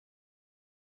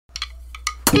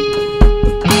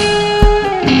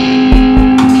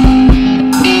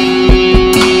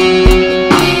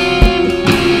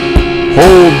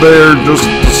Hold there just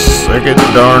a second,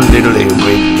 darn diddly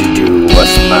wait to do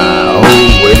what's my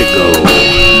whole way to go.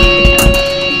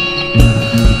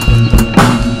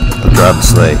 I'll drive a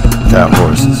sleigh without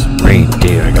horses.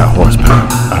 Reindeer, I got horsepower.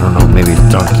 I don't know, maybe a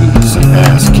donkey, some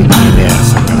ass, kick me in the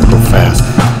ass. I gotta go fast,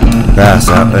 fast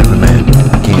out like the man.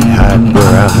 I can't hide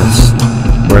where I was.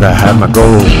 Where'd I hide my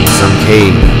gold? In some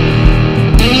cave.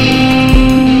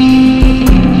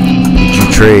 Would you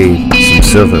trade some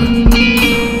silver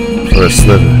for a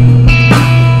sliver,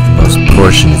 the most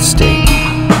portionate steak?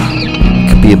 It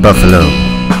could be a buffalo,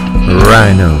 a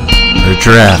rhino, or a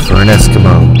giraffe, or an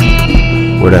Eskimo.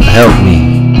 Would have helped me.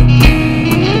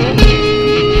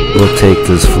 We'll take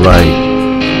this flight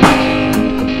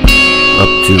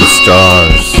up to the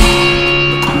stars.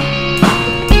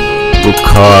 We'll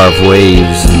carve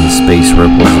waves in the space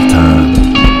ripples of time.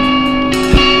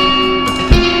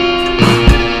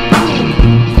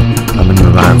 I'm in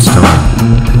the limestone,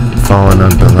 falling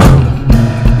on below.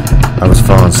 I was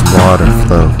following some water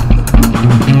flow.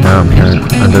 Now I'm here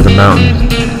under the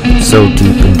mountain, so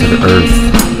deep into the earth.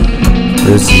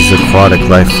 There's these aquatic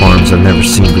life forms I've never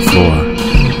seen before.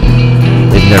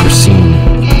 They've never seen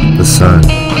the sun.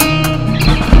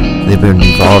 They've been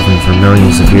evolving for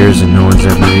millions of years and no one's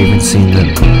ever even seen them.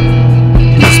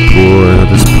 This pool or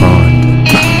this pond.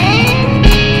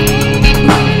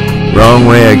 Wrong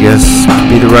way, I guess. Could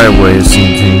be the right way of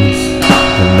seeing things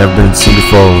that have never been seen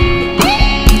before.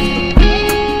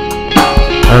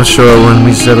 I'm sure when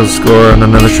we settle score on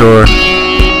another shore,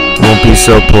 it won't be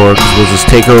so poor, cause we'll just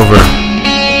take over.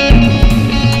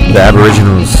 The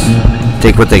Aboriginals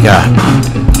take what they got.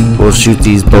 We'll shoot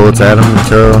these bullets at them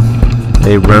until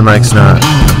they run like snot.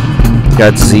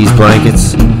 Got disease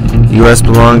blankets. The U.S.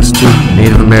 belongs to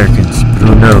Native Americans, but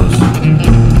who knows?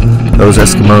 Those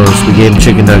Eskimos, we gave them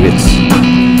chicken nuggets.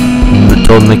 And we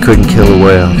told them they couldn't kill a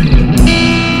whale.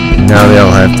 And now they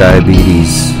all have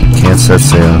diabetes. Can't set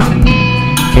sail.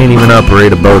 Can't even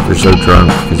operate a boat, they're so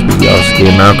drunk, because we also gave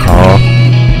them alcohol.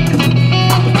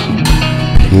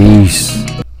 Peace.